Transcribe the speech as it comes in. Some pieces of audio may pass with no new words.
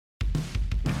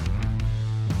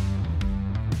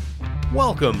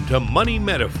Welcome to Money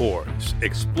Metaphors,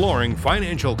 exploring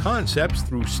financial concepts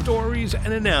through stories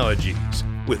and analogies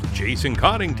with Jason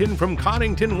Coddington from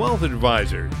Coddington Wealth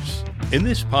Advisors. In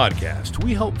this podcast,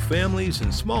 we help families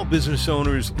and small business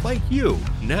owners like you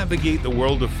navigate the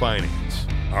world of finance.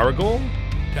 Our goal?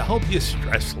 To help you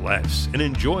stress less and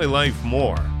enjoy life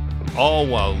more, all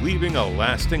while leaving a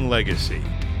lasting legacy.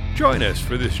 Join us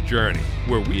for this journey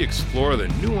where we explore the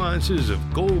nuances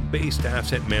of goal-based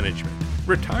asset management,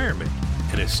 retirement,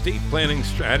 and estate planning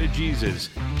strategies as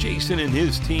Jason and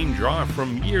his team draw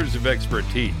from years of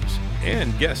expertise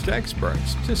and guest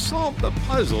experts to solve the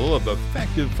puzzle of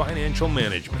effective financial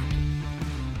management.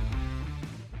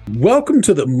 Welcome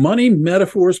to the Money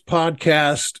Metaphors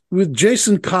podcast with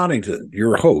Jason Coddington,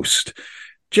 your host.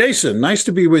 Jason, nice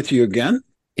to be with you again.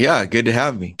 Yeah, good to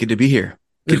have me. Good to be here.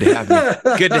 Good to have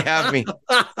me. Good to have me.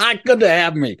 Good to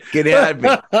have me. Good to have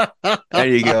me. There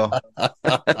you go.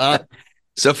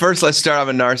 So first, let's start.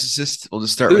 I'm a narcissist. We'll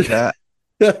just start with that.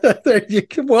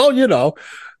 Well, you know,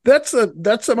 that's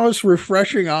the most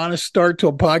refreshing, honest start to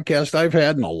a podcast I've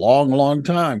had in a long, long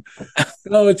time.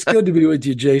 No, it's good to be with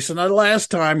you, Jason. Last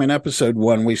time in episode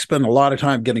 1, we spent a lot of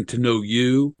time getting to know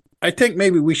you. I think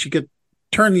maybe we should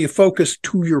turn the focus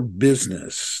to your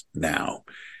business now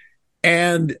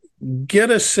and get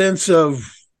a sense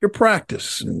of your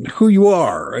practice and who you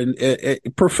are, and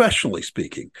professionally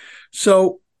speaking.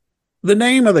 So the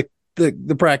name of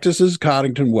the practice is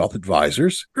Coddington Wealth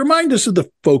Advisors. Remind us of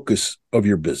the focus of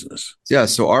your business. Yeah,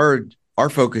 so our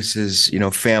focus is,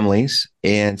 families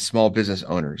and small business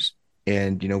owners.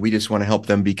 And, we just want to help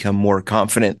them become more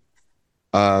confident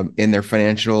in their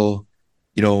financial,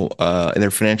 in their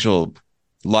financial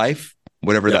life,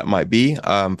 whatever that might be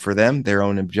for them, their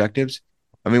own objectives.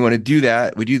 And we want to do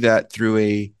that. We do that through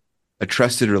a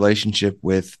trusted relationship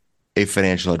with a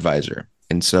financial advisor.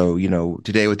 And so,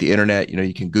 today with the internet,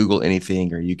 you can Google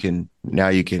anything, or you can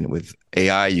with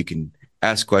AI, you can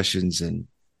ask questions.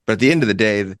 But at the end of the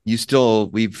day, you still,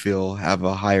 we feel, have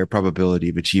a higher probability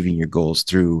of achieving your goals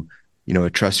through, a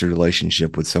trusted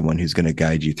relationship with someone who's going to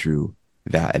guide you through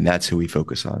that. And that's who we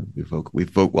focus on.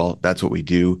 Well, that's what we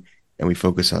do. And we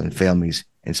focus on families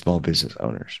and small business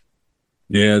owners.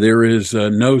 Yeah, there is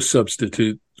no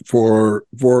substitute for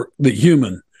the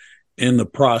human in the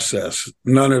process.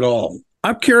 None at all.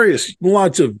 I'm curious,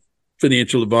 lots of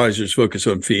financial advisors focus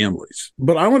on families,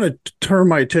 but I want to turn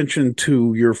my attention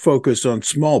to your focus on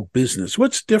small business.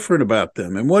 What's different about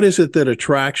them, and what is it that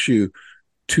attracts you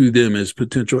to them as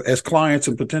clients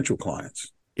and potential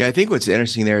clients? Yeah, I think what's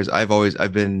interesting there is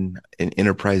I've been an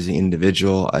enterprising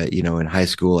individual. In high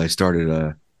school, I started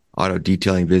a auto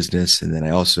detailing business, and then I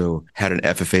also had an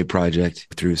FFA project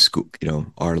through school,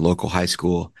 our local high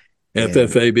school.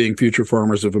 FFA being Future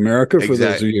Farmers of America, for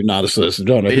those of you not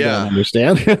don't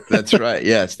understand. That's right.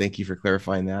 Yes. Thank you for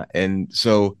clarifying that. And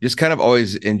so just kind of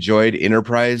always enjoyed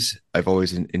enterprise. I've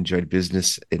always enjoyed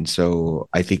business. And so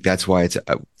I think that's why it's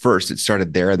first it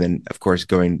started there. And then, of course,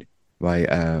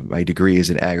 my degree is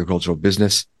in agricultural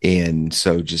business. And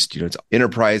so just, it's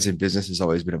enterprise and business has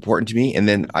always been important to me. And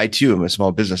then I too am a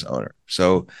small business owner.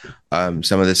 So some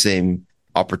of the same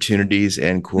opportunities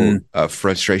and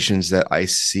frustrations that I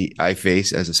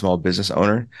face as a small business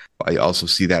owner, I also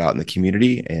see that out in the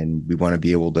community, and we want to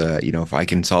be able to, if I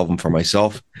can solve them for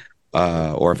myself,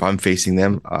 or if I'm facing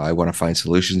them, I want to find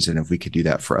solutions. And if we could do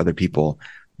that for other people,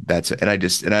 and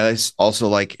I also,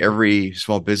 like every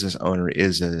small business owner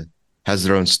has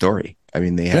their own story. I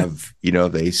mean, they have,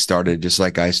 they started just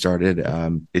like I started.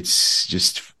 It's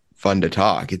just fun to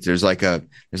talk. There's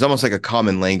almost like a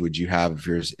common language you have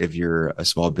if you're a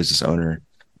small business owner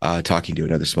talking to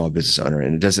another small business owner,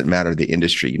 and it doesn't matter the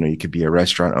industry. You could be a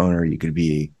restaurant owner, you could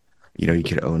be, you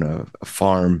could own a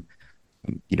farm,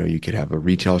 you could have a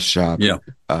retail shop. Yeah.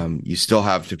 You still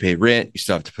have to pay rent, you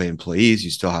still have to pay employees, you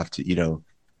still have to,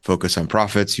 focus on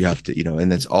profits. You have to,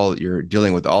 and that's all, you're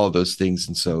dealing with all of those things.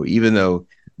 And so even though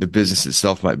the business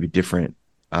itself might be different,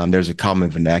 there's a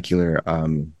common vernacular,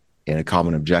 and a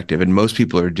common objective, and most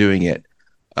people are doing it.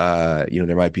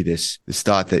 There might be this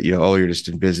thought that you're just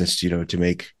in business, to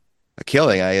make a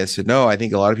killing. I said no. I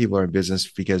think a lot of people are in business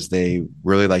because they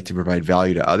really like to provide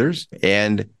value to others,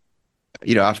 and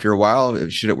after a while,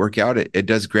 should it work out, it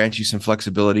does grant you some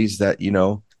flexibilities that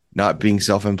not being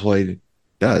self-employed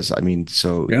does. I mean,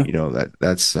 so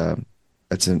that's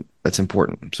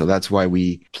important. So that's why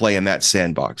we play in that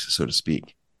sandbox, so to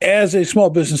speak. As a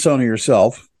small business owner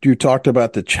yourself, you talked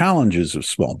about the challenges of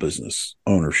small business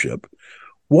ownership.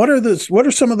 What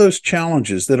are some of those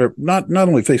challenges that are not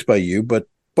only faced by you, but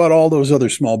all those other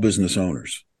small business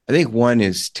owners? I think one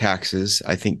is taxes.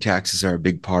 I think taxes are a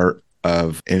big part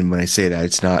of, and when I say that,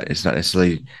 it's not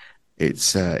necessarily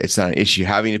it's not an issue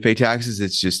having to pay taxes.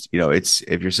 It's just, it's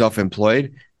if you're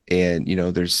self-employed and,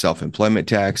 there's self-employment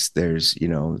tax, there's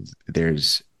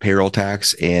payroll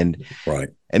tax, and Right.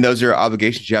 and those are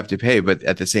obligations you have to pay. But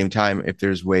at the same time, if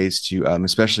there's ways to,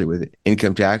 especially with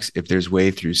income tax, if there's way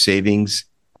through savings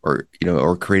or,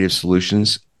 or creative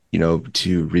solutions,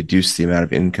 to reduce the amount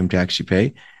of income tax you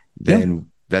pay, then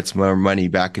that's more money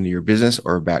back into your business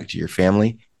or back to your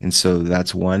family. And so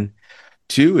that's one.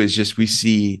 Two is just, we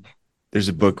see there's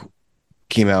a book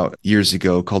came out years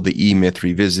ago called The E-Myth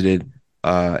Revisited.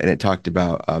 And it talked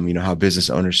about, how business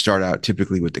owners start out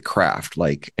typically with the craft,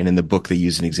 and in the book, they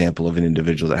use an example of an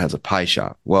individual that has a pie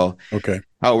shop. Well, Okay.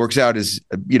 how it works out is,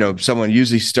 someone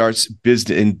usually starts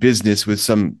business with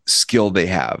some skill they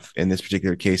have. In this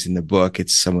particular case, in the book,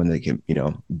 it's someone that can,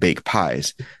 bake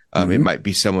pies. It might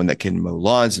be someone that can mow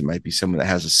lawns. It might be someone that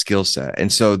has a skill set.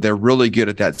 And so they're really good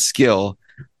at that skill,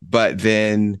 but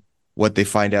then what they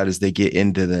find out is they get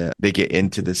into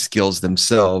the skills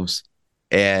themselves,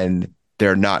 and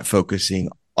they're not focusing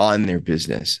on their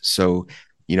business. So,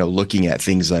 looking at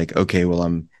things like, okay, well,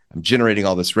 I'm generating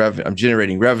all this revenue. I'm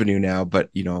generating revenue now, but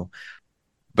now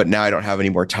I don't have any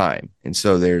more time. And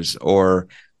so or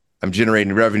I'm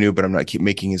generating revenue, but I'm not keep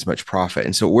making as much profit.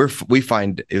 And so we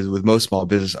find is with most small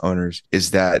business owners is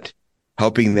that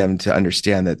helping them to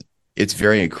understand that it's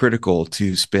very critical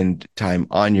to spend time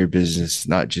on your business,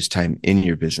 not just time in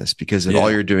your business, because if all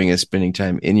you're doing is spending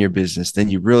time in your business, then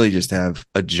you really just have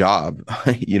a job,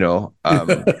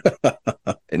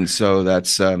 and so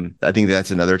that's, I think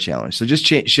that's another challenge. So just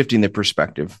shifting the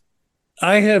perspective.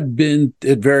 I have been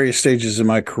at various stages in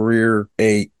my career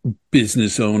a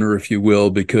business owner, if you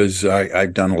will, because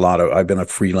I've been a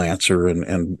freelancer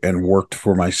and worked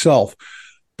for myself.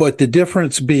 But the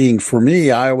difference being for me,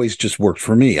 I always just worked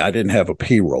for me. I didn't have a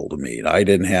payroll to meet. I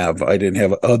didn't have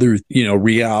other,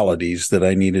 realities that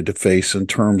I needed to face in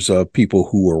terms of people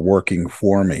who were working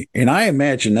for me. And I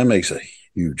imagine that makes a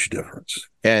huge difference.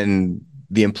 And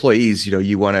the employees,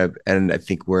 you want to, and I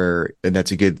think and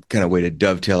that's a good kind of way to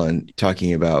dovetail in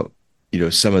talking about,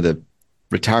 some of the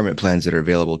retirement plans that are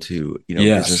available to,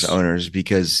 business owners,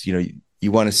 because,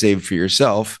 you want to save for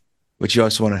yourself, but you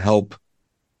also want to help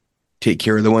take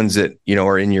care of the ones that,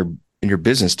 are in your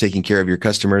business, taking care of your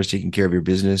customers, taking care of your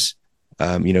business.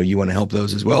 You want to help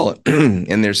those as well.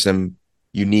 And there's some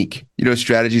unique,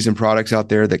 strategies and products out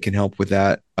there that can help with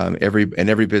that. Every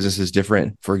business is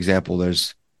different. For example,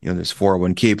 there's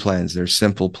 401k plans, there's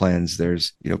simple plans,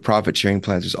 there's, profit sharing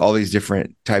plans. There's all these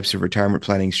different types of retirement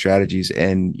planning strategies,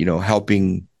 and,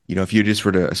 helping, if you just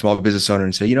were a small business owner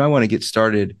and say, I want to get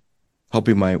started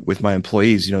helping with my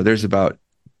employees, there's about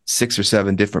 6 or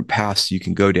 7 different paths you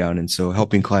can go down. And so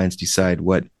helping clients decide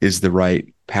what is the right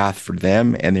path for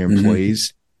them and their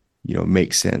employees,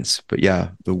 makes sense. But yeah,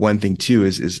 the one thing too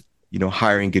is,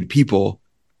 hiring good people,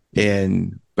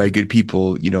 and by good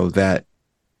people, that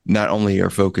not only are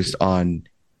focused on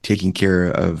taking care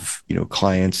of,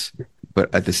 clients,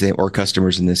 but at the same, or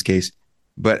customers in this case,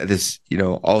 but this,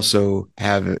 also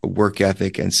have a work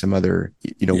ethic and some other,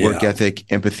 work ethic,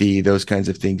 empathy, those kinds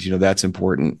of things, that's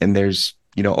important. And there's,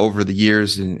 over the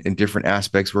years in different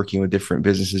aspects, working with different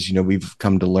businesses, we've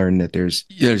come to learn that there's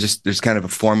kind of a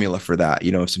formula for that,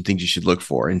 some things you should look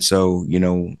for. And so,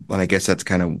 and I guess that's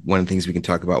kind of one of the things we can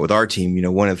talk about with our team.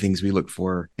 One of the things we look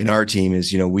for in our team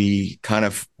is, we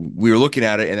were looking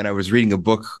at it, and then I was reading a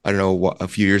book, I don't know, a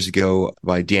few years ago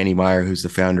by Danny Meyer, who's the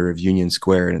founder of Union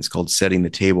Square, and it's called Setting the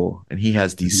Table. And he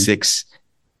has these 6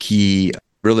 key,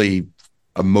 really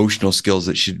emotional skills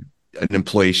that an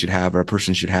employee should have, or a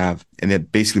person should have. And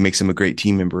that basically makes them a great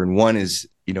team member. And one is,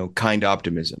 kind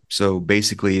optimism. So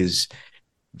basically is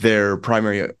their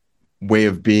primary way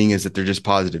of being is that they're just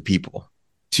positive people.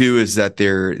 2 is that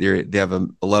they have a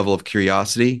level of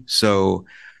curiosity. So,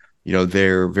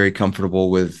 they're very comfortable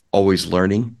with always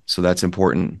learning. So that's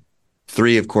important.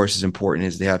 3, of course, is important,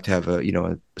 is they have to have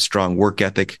a strong work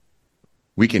ethic.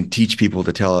 We can teach people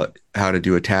to tell how to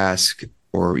do a task,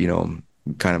 or,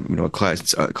 kind of, a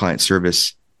client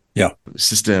service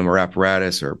system or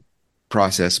apparatus or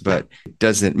process, but it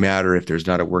doesn't matter if there's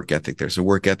not a work ethic there. So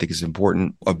work ethic is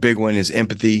important. A big one is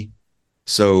empathy.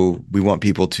 So we want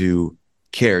people to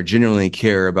genuinely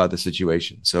care about the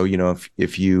situation. So, I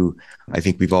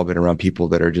think we've all been around people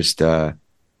that are just, in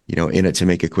it to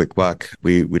make a quick buck.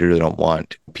 We really don't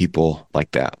want people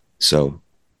like that. So,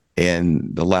 and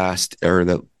the last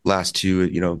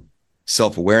 2,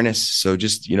 self-awareness. So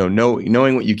just,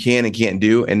 knowing what you can and can't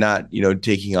do, and not,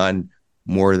 taking on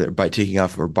more by taking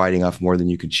off or biting off more than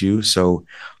you could chew. So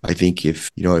I think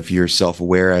if you're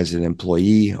self-aware as an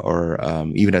employee, or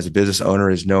even as a business owner,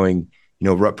 is knowing,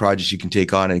 what projects you can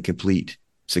take on and complete.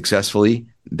 successfully.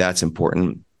 That's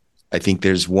important. I think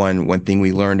there's one thing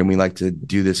we learned, and we like to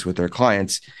do this with our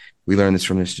clients. We learned this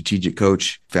from the Strategic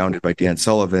Coach founded by Dan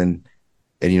Sullivan.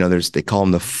 And, they call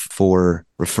them the four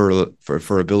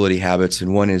referability habits.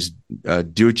 And one is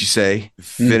do what you say,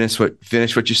 finish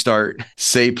what you start,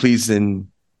 say please and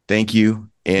thank you,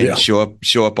 and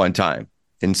show up on time.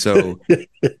 And so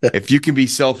if you can be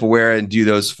self-aware and do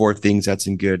those four things, that's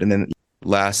in good. And then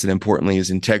last and importantly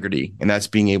is integrity. And that's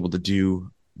being able to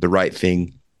do the right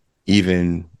thing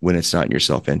even when it's not in your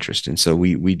self-interest. And so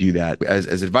we do that.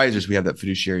 As advisors, we have that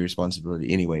fiduciary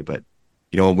responsibility anyway. But,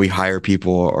 when we hire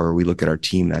people or we look at our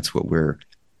team, that's what we're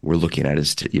looking at,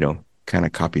 is to, kind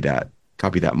of copy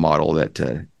that model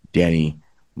that Danny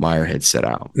Meyer had set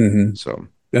out. Mm-hmm. So.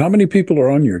 And how many people are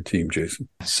on your team, Jason?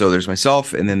 So there's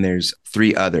myself, and then there's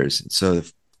 3 others. So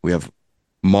we have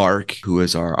Mark, who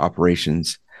is our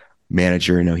operations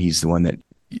manager. He's the one that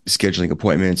scheduling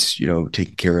appointments,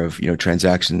 taking care of,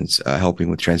 transactions, helping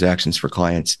with transactions for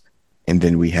clients. And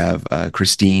then we have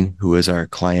Christine, who is our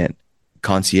client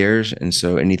concierge. And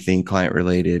so anything client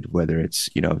related, whether it's,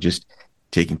 just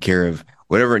taking care of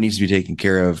whatever it needs to be taken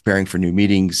care of, preparing for new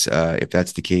meetings, if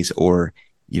that's the case, or,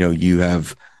 you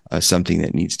have something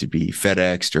that needs to be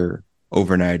FedExed or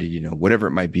overnighted, whatever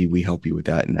it might be, we help you with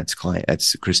that. And that's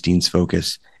Christine's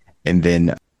focus. And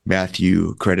then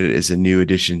Matthew Credit is a new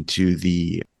addition to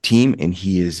the team, and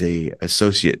he is a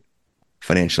associate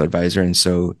financial advisor. And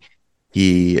so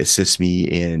he assists me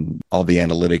in all the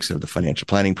analytics of the financial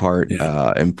planning part,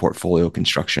 and portfolio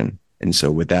construction. And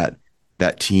so with that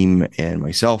team and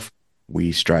myself,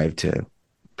 we strive to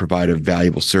provide a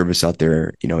valuable service out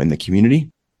there, in the community.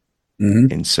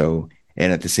 Mm-hmm. And so,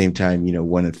 and at the same time,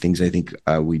 one of the things I think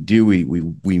we do,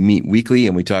 we meet weekly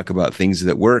and we talk about things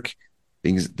that work,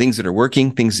 things that are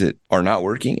working, things that are not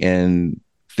working, and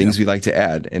things we like to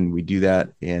add. And we do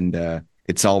that. And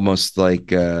it's almost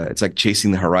like it's like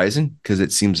chasing the horizon, because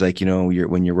it seems like,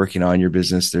 when you're working on your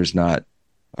business, there's not,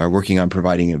 or working on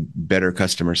providing a better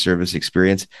customer service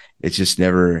experience. It's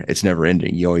never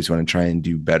ending. You always want to try and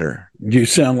do better. You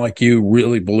sound like you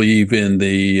really believe in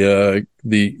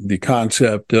the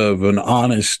concept of an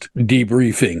honest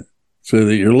debriefing, so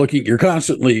that you're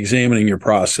constantly examining your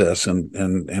process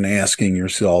and asking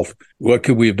yourself, what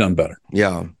could we have done better?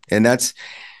 Yeah. And that's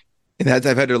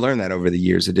I've had to learn that over the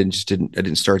years. I didn't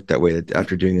start that way.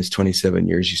 After doing this 27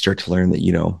 years, you start to learn that,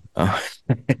 you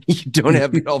don't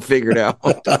have it all figured out.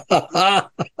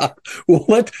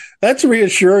 Well, that's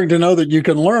reassuring to know that you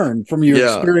can learn from your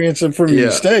experience and from your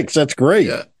mistakes. That's great.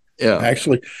 Yeah.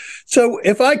 Actually. So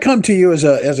if I come to you as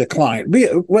a client,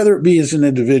 whether it be as an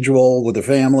individual with a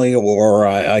family, or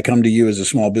I come to you as a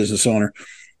small business owner,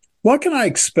 what can I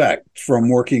expect from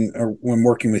when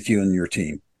working with you and your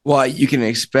team? Well, you can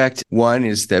expect, one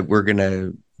is that we're going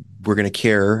to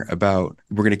care about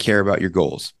your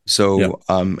goals. So,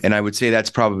 and I would say that's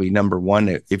probably number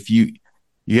one. If you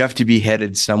have to be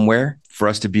headed somewhere for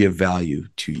us to be of value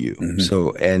to you.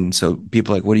 Mm-hmm. So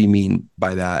people are like, what do you mean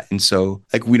by that? And so,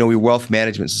 like, we wealth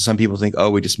management. So some people think,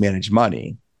 oh, we just manage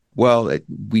money. Well,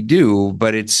 we do,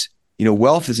 but it's,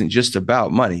 wealth isn't just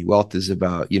about money. Wealth is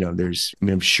about,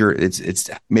 I'm sure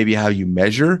it's maybe how you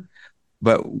measure,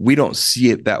 but we don't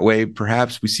see it that way.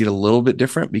 Perhaps we see it a little bit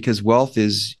different, because wealth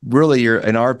is really,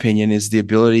 in our opinion, is the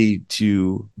ability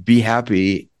to be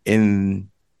happy in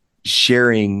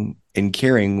sharing and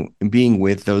caring and being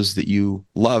with those that you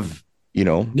love,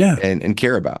 and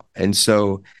care about. And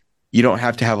so you don't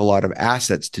have to have a lot of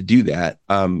assets to do that.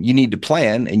 You need to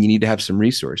plan, and you need to have some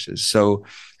resources. So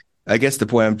I guess the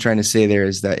point I'm trying to say there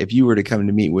is that if you were to come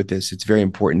to meet with us, it's very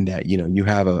important that, you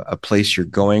have a place you're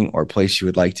going, or a place you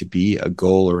would like to be, a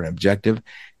goal or an objective,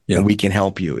 and we can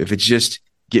help you. If it's just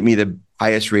get me the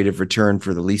highest rate of return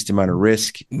for the least amount of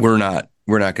risk, we're not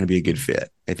going to be a good fit.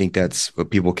 I think that's what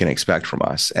people can expect from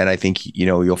us. And I think,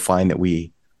 you'll find that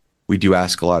we do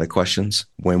ask a lot of questions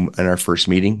in our first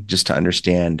meeting, just to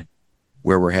understand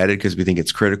where we're headed, because we think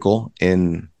it's critical.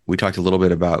 And we talked a little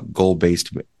bit about goal-based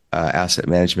asset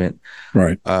management,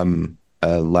 right?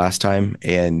 Last time,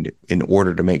 and in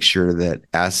order to make sure that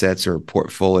assets or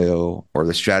portfolio or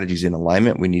the strategies in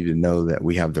alignment, we need to know that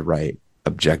we have the right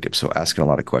objective. So asking a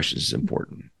lot of questions is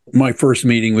important. My first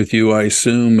meeting with you, I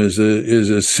assume, is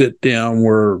a sit down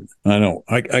where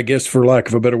I guess, for lack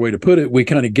of a better way to put it, we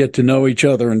kind of get to know each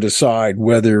other and decide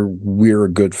whether we're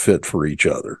a good fit for each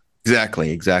other.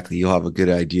 Exactly. You'll have a good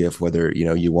idea of whether,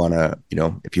 you want to,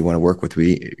 if you want to work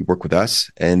with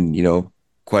us. And,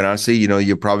 quite honestly,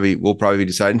 we'll probably be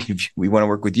deciding if we want to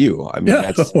work with you. I mean,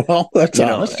 that's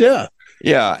honest. Yeah.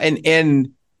 Yeah.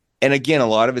 And again, a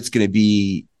lot of it's going to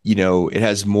be it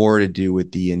has more to do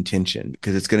with the intention,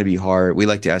 because it's going to be hard. We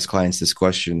like to ask clients this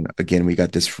question. Again, we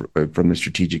got this from the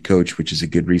Strategic Coach, which is a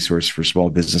good resource for small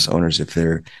business owners if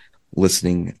they're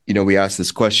listening. We ask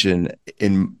this question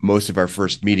in most of our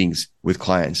first meetings with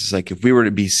clients. It's like, if we were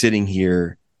to be sitting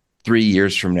here 3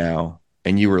 years from now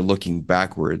and you were looking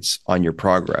backwards on your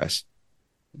progress,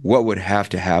 what would have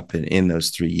to happen in those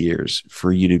 3 years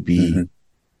for you to be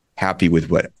happy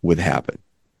with what would happen?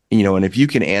 And if you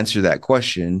can answer that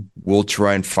question, we'll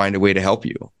try and find a way to help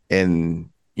you. And,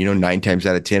 9 times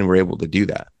out of 10, we're able to do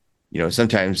that.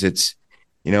 Sometimes it's,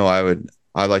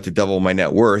 I'd like to double my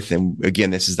net worth. And again,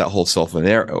 this is that whole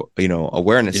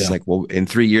awareness. Yeah. It's like, well, in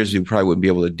 3 years, we probably wouldn't be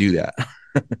able to do that.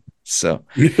 So,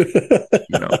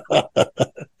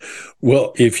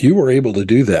 Well, if you were able to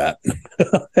do that,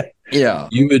 yeah,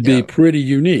 you would be pretty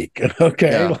unique.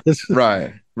 Okay.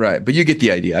 Yeah. Right. But you get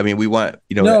the idea. I mean, we want,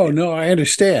 No, I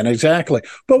understand. Exactly.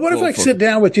 But what if I sit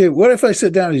down with you? What if I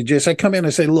sit down with you, Jason? I come in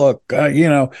and say, look,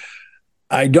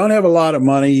 I don't have a lot of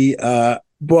money,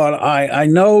 but I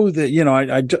know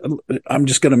that, I'm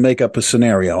just going to make up a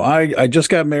scenario. I just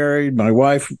got married. My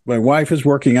wife is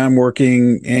working. I'm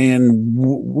working. And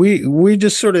we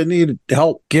just sort of need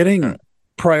help getting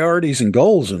priorities and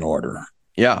goals in order.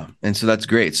 Yeah. And so that's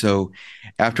great. So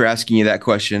after asking you that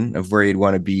question of where you'd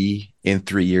want to be in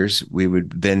 3 years, we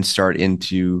would then start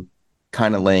into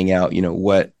kind of laying out,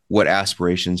 what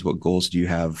aspirations, what goals do you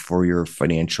have for your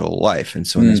financial life? And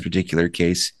so in this particular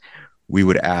case, we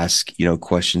would ask,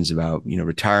 questions about,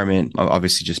 retirement.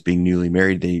 Obviously, just being newly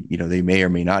married, they may or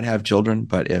may not have children,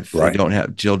 but if they don't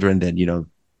have children, then,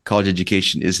 college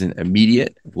education isn't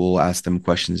immediate. We'll ask them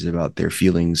questions about their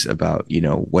feelings about,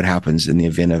 what happens in the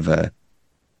event of a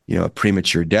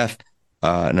premature death,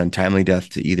 an untimely death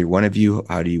to either one of you.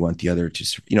 How do you want the other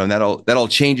to, and that all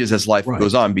changes as life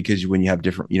goes on, because when you have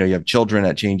different, you have children,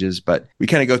 that changes. But we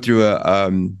kind of go through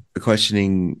a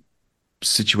questioning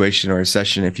situation, or a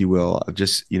session, if you will, of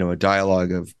just, a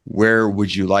dialogue of where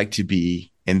would you like to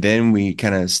be? And then we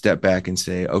kind of step back and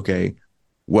say, okay,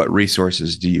 what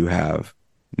resources do you have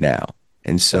now?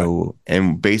 And so,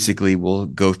 and basically we'll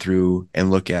go through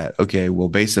and look at, okay, well,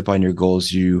 based upon your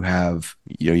goals, you have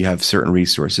certain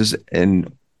resources.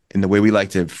 And the way we like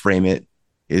to frame it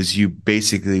is, you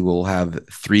basically will have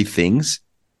 3 things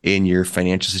in your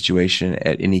financial situation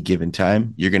at any given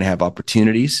time. You're going to have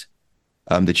opportunities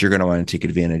that you're going to want to take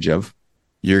advantage of.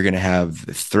 You're going to have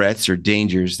threats or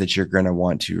dangers that you're going to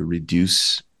want to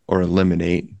reduce or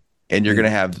eliminate. And you're going to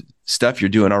have stuff you're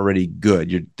doing already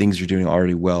good, things you're doing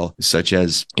already well, such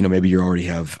as, maybe you already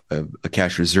have a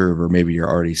cash reserve, or maybe you're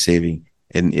already saving.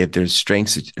 And if there's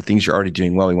strengths, things you're already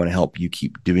doing well, we want to help you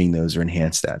keep doing those or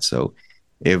enhance that. So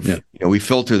if we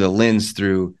filter the lens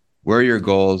through, where are your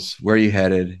goals, where are you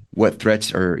headed, what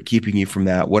threats are keeping you from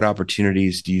that, what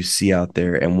opportunities do you see out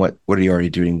there, and what are you already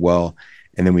doing well?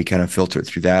 And then we kind of filter it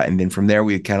through that. And then from there,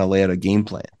 we kind of lay out a game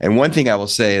plan. And one thing I will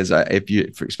say is,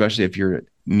 especially if you're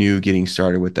new getting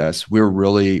started with us, we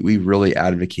really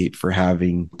advocate for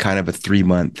having kind of a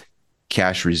 3-month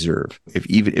cash reserve.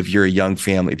 If you're a young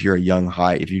family, if you're a young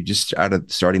if you're just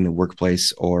starting the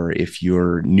workplace, or if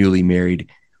you're newly married,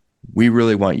 we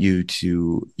really want you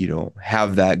to,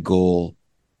 have that goal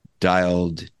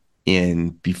dialed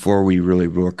in before we really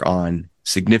work on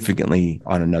significantly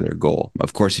on another goal.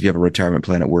 Of course, if you have a retirement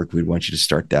plan at work, we'd want you to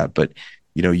start that. But,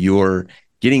 you're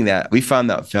getting that. We found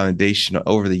that foundational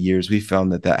over the years. We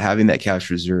found that having that cash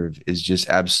reserve is just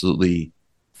absolutely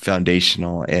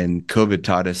foundational. And COVID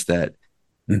taught us that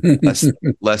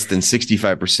less than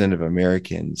 65% of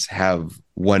Americans have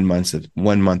 1 month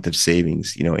of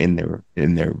savings, in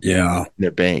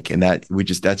their bank. And that's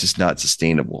just not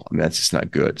sustainable. I mean, that's just not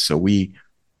good. So we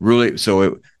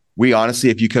honestly,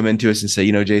 if you come into us and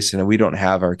say, Jason, we don't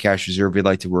have our cash reserve, we'd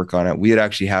like to work on it, we'd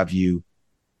actually have you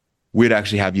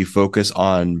focus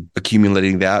on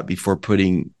accumulating that before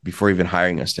even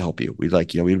hiring us to help you. We'd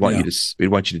want you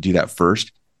to do that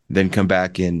first, then come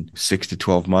back in 6 to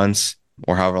 12 months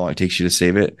or however long it takes you to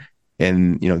save it.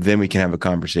 And, then we can have a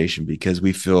conversation, because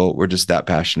we feel we're just that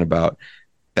passionate about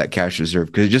that cash reserve,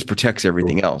 because it just protects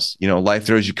everything else. Life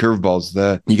throws you curveballs.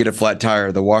 You get a flat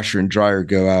tire, the washer and dryer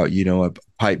go out, a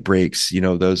pipe breaks,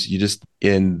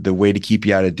 and the way to keep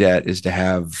you out of debt is to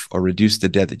have, or reduce the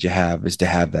debt that you have, is to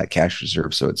have that cash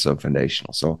reserve. So it's so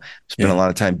foundational. So spend a lot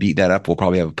of time beating that up. We'll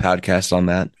probably have a podcast on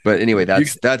that. But anyway,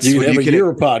 that's you have a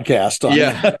year podcast on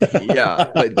that. Yeah.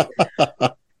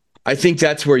 But I think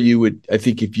that's where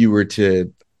if you were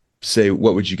to say,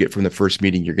 what would you get from the first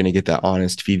meeting? You're going to get that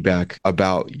honest feedback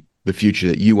about the future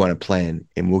that you want to plan.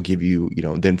 And we'll give you,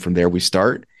 then from there we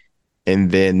start.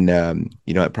 And then,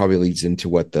 it probably leads into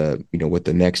what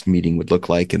the next meeting would look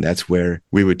like. And that's where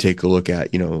we would take a look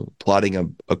at,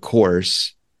 plotting a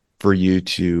course for you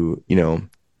to,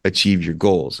 achieve your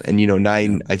goals. And,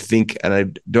 nine, I think, and I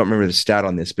don't remember the stat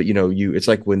on this, but, it's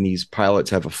like when these pilots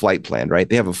have a flight plan, right?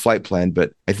 They have a flight plan,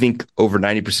 but I think over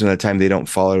 90% of the time they don't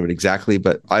follow it exactly.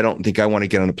 But I don't think I want to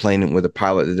get on a plane with a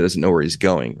pilot that doesn't know where he's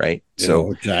going, right?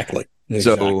 So exactly.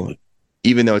 So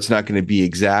even though it's not going to be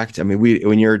exact, I mean,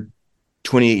 when you're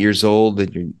 28 years old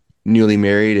and you're newly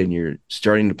married and you're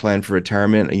starting to plan for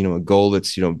retirement, a goal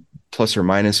that's, plus or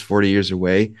minus 40 years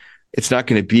away, it's not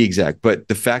going to be exact, but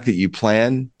the fact that you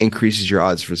plan increases your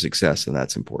odds for success, and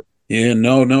that's important. Yeah,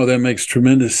 no, that makes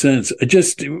tremendous sense.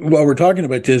 Just while we're talking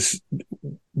about this,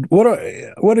 what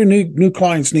do new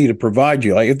clients need to provide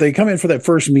you? Like if they come in for that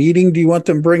first meeting, do you want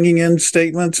them bringing in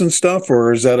statements and stuff,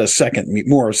 or is that a second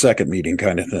meeting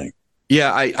kind of thing?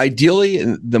 Yeah, ideally,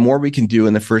 the more we can do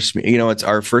in the first, it's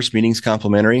our first meeting's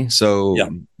complimentary. So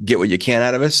get what you can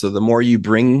out of us. So the more you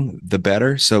bring, the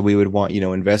better. So we would want,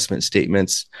 investment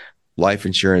statements, life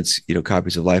insurance,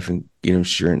 copies of life and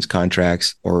insurance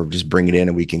contracts, or just bring it in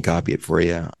and we can copy it for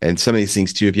you. And some of these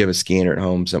things too, if you have a scanner at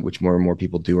home, which more and more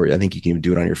people do, or I think you can even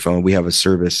do it on your phone. We have a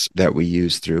service that we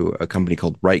use through a company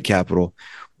called Right Capital,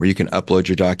 where you can upload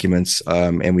your documents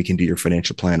and we can do your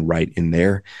financial plan right in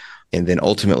there. And then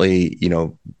ultimately,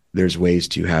 there's ways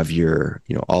to have your,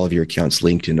 all of your accounts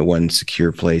linked into one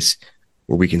secure place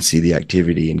where we can see the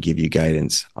activity and give you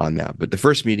guidance on that. But the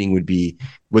first meeting would be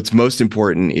what's most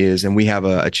important is, and we have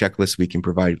a checklist we can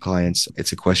provide clients.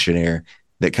 It's a questionnaire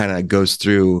that kind of goes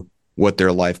through what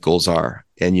their life goals are.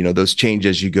 And, those change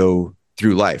as you go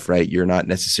through life, right? You're not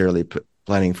necessarily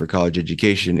planning for college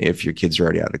education. If your kids are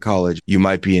already out of college, you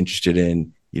might be interested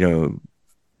in,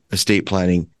 estate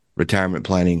planning, retirement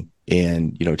planning,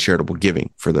 and, charitable giving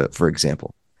for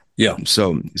example. Yeah.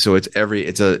 So it's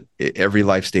every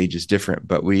life stage is different,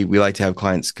 but we like to have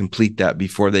clients complete that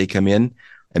before they come in,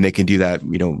 and they can do that.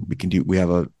 We have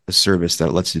a service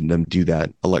that lets them do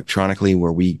that electronically,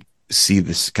 where we see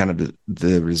this kind of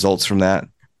the results from that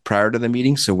prior to the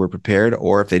meeting. So we're prepared,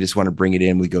 or if they just want to bring it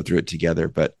in, we go through it together.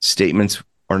 But statements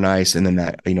are nice. And then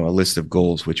that, a list of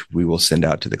goals, which we will send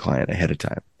out to the client ahead of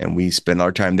time, and we spend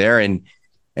our time there. And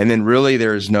then really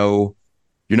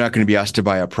you're not going to be asked to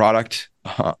buy a product.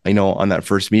 On that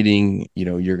first meeting,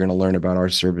 you're going to learn about our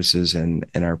services and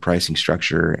our pricing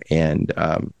structure and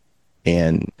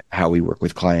how we work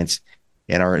with clients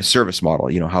and our service model,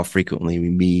 how frequently we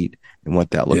meet and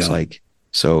what that looks like.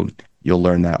 So you'll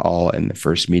learn that all in the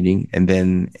first meeting. And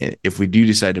then if we do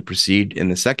decide to proceed in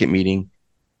the second meeting,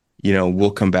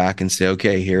 we'll come back and say,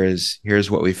 okay, here's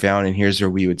what we found, and here's where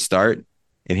we would start.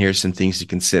 And here's some things to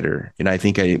consider. And I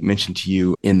think I mentioned to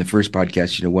you in the first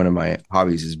podcast, one of my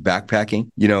hobbies is backpacking,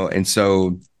 and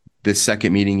so this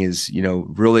second meeting is,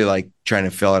 really like trying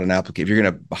to fill out an application. If you're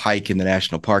going to hike in the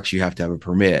national parks, you have to have a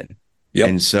permit. Yep.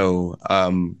 And so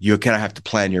you kind of have to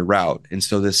plan your route. And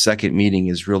so this second meeting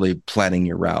is really planning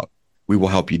your route. We will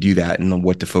help you do that and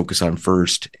what to focus on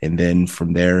first. And then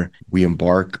from there, we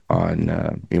embark on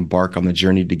the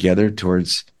journey together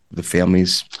towards the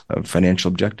family's financial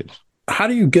objectives. How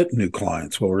do you get new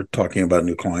clients? Well, we're talking about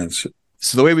new clients.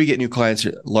 So the way we get new clients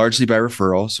are largely by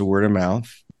referral. So word of mouth,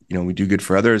 we do good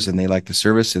for others and they like the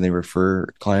service and they refer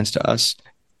clients to us.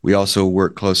 We also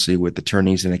work closely with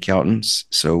attorneys and accountants.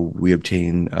 So we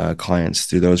obtain clients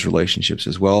through those relationships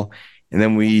as well. And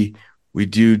then we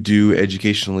do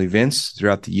educational events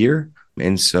throughout the year.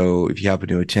 And so if you happen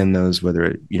to attend those, whether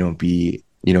it, be,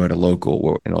 at a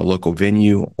local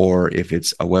venue, or if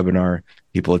it's a webinar,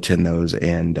 people attend those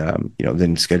and,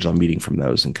 then schedule a meeting from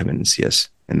those and come in and see us.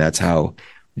 And that's how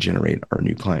we generate our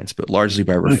new clients, but largely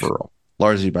by referral.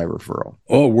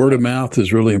 Oh, word of mouth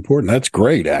is really important. That's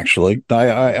great. Actually,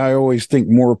 I always think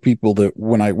more people that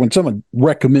when someone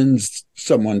recommends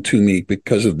someone to me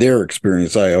because of their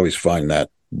experience, I always find that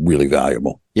really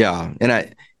valuable. Yeah.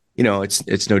 And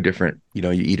it's no different.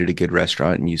 You eat at a good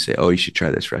restaurant and you say, oh, you should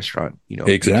try this restaurant.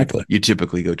 Exactly. You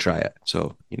typically go try it.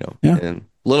 So, and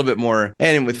a little bit more,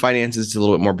 and with finances, it's a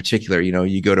little bit more particular.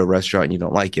 You go to a restaurant and you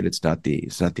don't like it. It's not the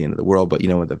end of the world, but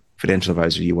with a financial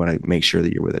advisor, you want to make sure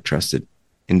that you're with a trusted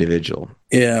individual.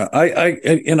 Yeah, I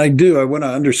want to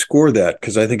underscore that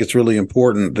because I think it's really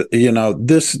important.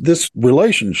 This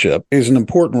relationship is an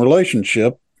important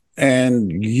relationship.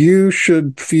 And you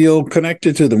should feel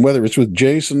connected to them, whether it's with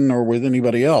Jason or with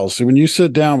anybody else. When you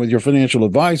sit down with your financial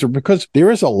advisor, because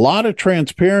there is a lot of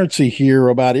transparency here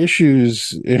about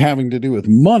issues having to do with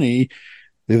money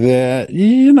that,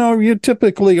 you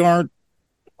typically aren't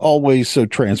always so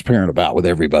transparent about with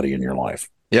everybody in your life.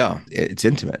 Yeah, it's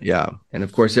intimate. Yeah. And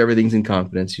of course, everything's in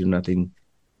confidence. Nothing,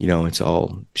 it's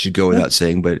all should go without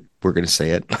saying, but we're going to say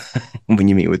it when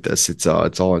you meet with us. It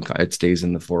stays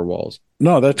in the four walls.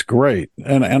 No, that's great.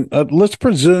 And let's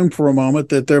presume for a moment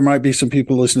that there might be some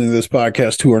people listening to this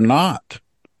podcast who are not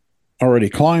already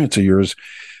clients of yours,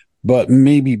 but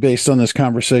maybe based on this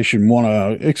conversation, want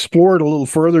to explore it a little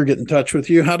further, get in touch with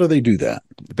you. How do they do that?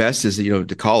 The best is,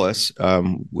 to call us.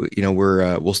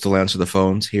 We'll still answer the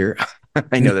phones here.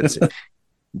 I know that's a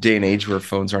day and age where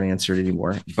phones aren't answered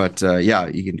anymore, but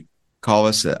you can call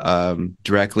us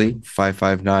directly,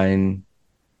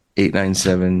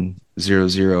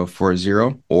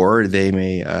 559-897-0040, or they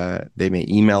may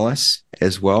email us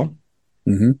as well.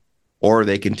 Mm-hmm. Or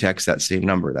they can text that same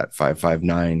number, that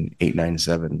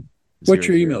 559-897. What's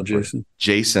your email, Jason?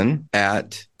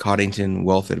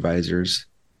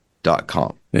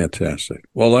 Jason@CoddingtonWealthAdvisors.com. Fantastic.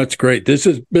 Well, that's great. This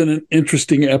has been an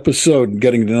interesting episode,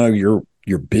 getting to know your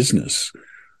business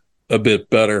a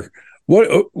bit better. What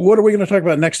are we going to talk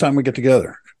about next time we get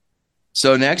together?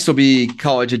 So next will be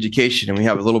college education, and we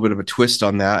have a little bit of a twist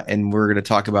on that, and we're going to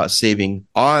talk about saving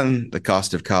on the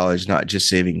cost of college, not just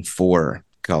saving for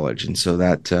college. And so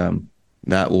that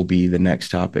will be the next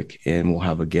topic, and we'll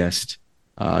have a guest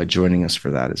joining us for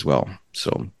that as well.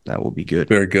 So that will be good.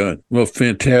 Very good. Well,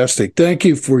 fantastic. Thank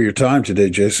you for your time today,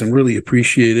 Jason. Really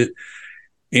appreciate it.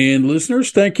 And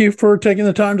listeners, thank you for taking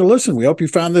the time to listen. We hope you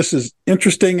found this as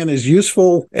interesting and as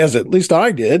useful as at least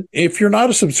I did. If you're not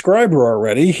a subscriber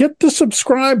already, hit the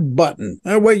subscribe button.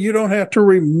 That way you don't have to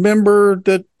remember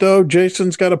that,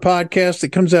 Jason's got a podcast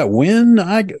that comes out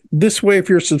this way, if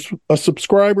you're a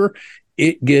subscriber,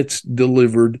 it gets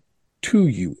delivered to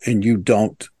you and you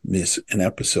don't miss an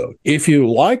episode. If you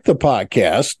like the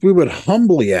podcast, we would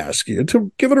humbly ask you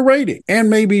to give it a rating and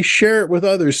maybe share it with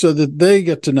others so that they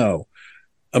get to know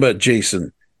about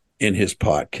Jason in his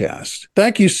podcast.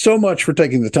 Thank you so much for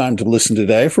taking the time to listen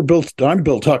today. I'm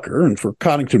Bill Tucker, and for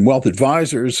Coddington Wealth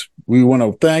Advisors, we want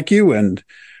to thank you and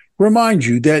remind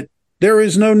you that there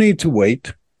is no need to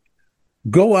wait.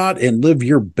 Go out and live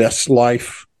your best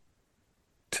life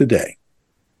today.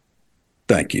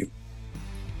 Thank you.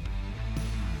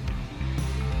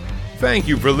 Thank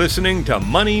you for listening to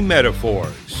Money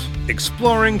Metaphors,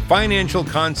 exploring financial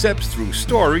concepts through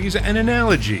stories and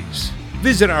analogies.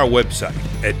 Visit our website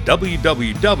at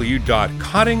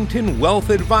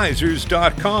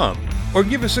www.coddingtonwealthadvisors.com or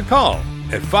give us a call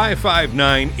at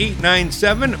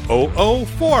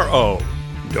 559-897-0040.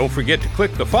 Don't forget to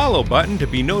click the follow button to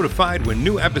be notified when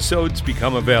new episodes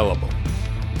become available.